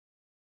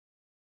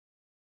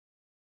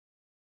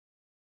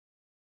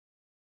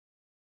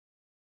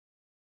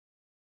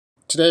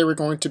Today we're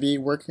going to be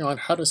working on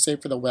how to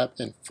save for the web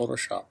in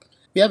Photoshop.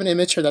 We have an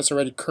image here that's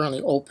already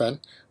currently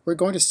open. We're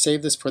going to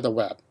save this for the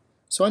web.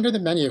 So under the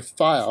menu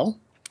File,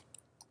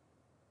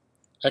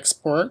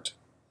 Export,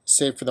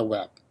 Save for the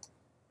web.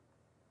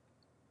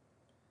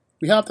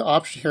 We have the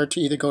option here to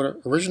either go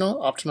to Original,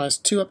 Optimize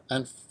 2-up,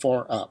 and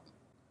 4-up.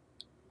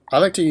 I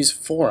like to use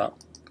 4-up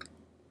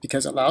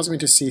because it allows me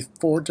to see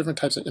 4 different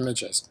types of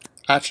images.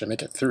 Actually,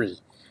 make it 3.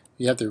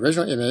 You have the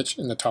original image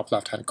in the top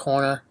left-hand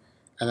corner,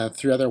 and then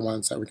 3 other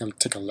ones that we're going to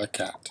take a look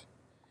at.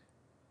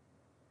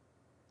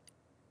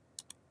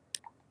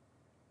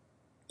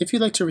 If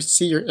you'd like to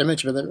see your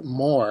image a little bit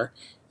more,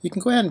 you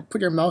can go ahead and put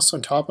your mouse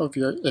on top of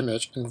your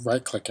image and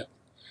right-click it.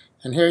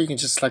 And here you can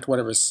just select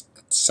whatever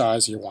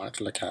size you want it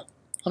to look at.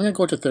 I'm going to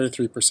go to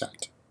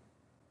 33%.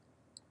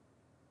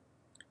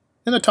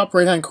 In the top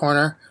right-hand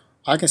corner,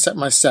 I can set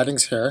my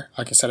settings here.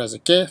 I can set it as a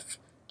GIF,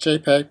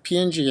 JPEG,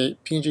 PNG8,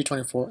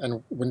 PNG24,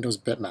 and Windows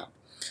bitmap.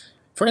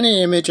 For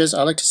any images,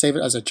 I like to save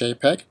it as a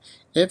JPEG.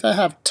 If I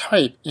have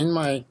type in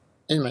my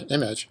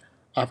image,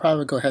 I'll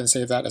probably go ahead and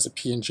save that as a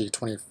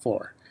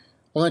PNG24.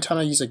 Only time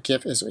I use a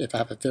GIF is if I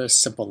have a very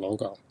simple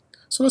logo.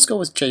 So let's go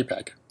with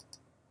JPEG.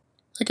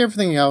 Like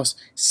everything else,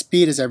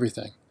 speed is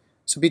everything.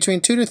 So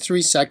between 2 to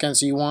 3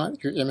 seconds, you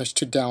want your image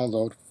to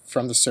download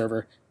from the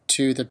server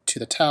to the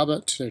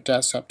tablet, to your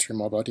desktop, to your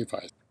mobile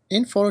device.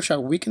 In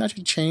Photoshop, we can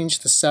actually change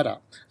the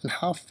setup and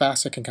how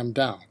fast it can come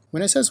down.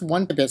 When it says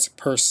 1 bits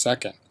per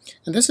second,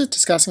 and this is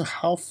discussing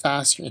how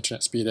fast your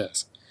internet speed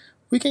is,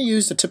 we can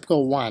use the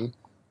typical 1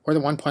 or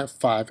the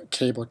 1.5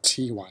 cable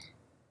T1.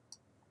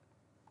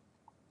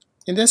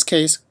 In this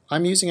case,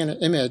 I'm using an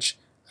image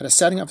at a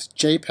setting of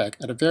JPEG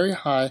at a very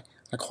high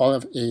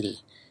quality of 80.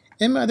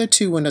 In my other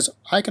 2 windows,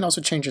 I can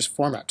also change this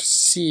format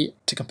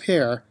to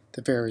compare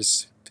the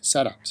various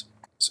setups.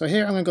 So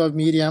here I'm going to go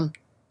medium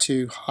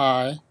to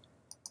high,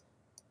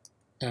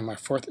 and my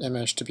 4th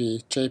image to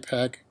be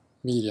JPEG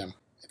medium.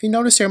 If you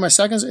notice here, my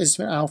seconds is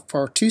now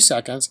for 2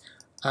 seconds,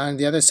 and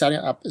the other setting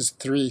up is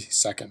 3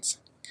 seconds.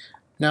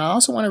 Now I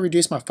also want to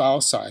reduce my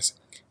file size.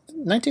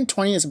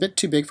 1920 is a bit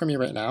too big for me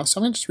right now, so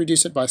I'm going to just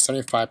reduce it by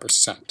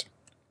 75%.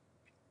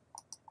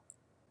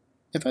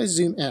 If I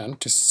zoom in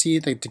to see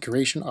the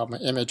degradation of my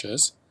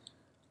images,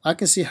 I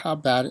can see how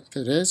bad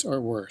it is or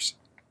worse.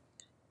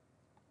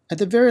 At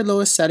the very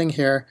lowest setting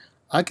here,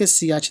 I can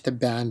see actually the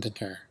banding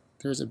here.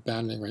 There's a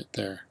banding right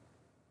there.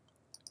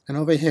 And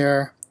over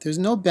here, there's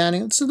no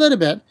banding, it's a little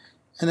bit,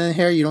 and then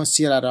here you don't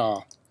see it at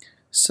all.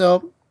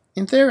 So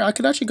in theory, I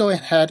could actually go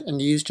ahead and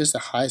use just the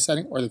high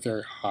setting or the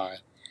very high.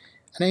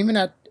 And even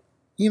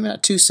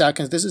at 2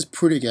 seconds, this is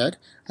pretty good,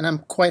 and I'm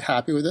quite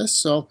happy with this.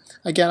 So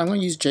again, I'm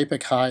going to use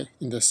JPEG high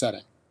in this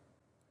setting.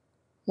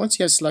 Once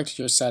you have selected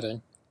your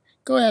setting,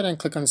 go ahead and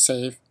click on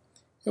Save.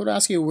 It will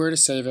ask you where to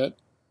save it,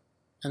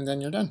 and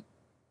then you're done.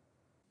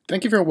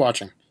 Thank you for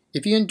watching.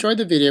 If you enjoyed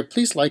the video,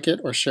 please like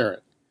it or share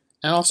it,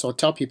 and also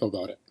tell people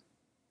about it.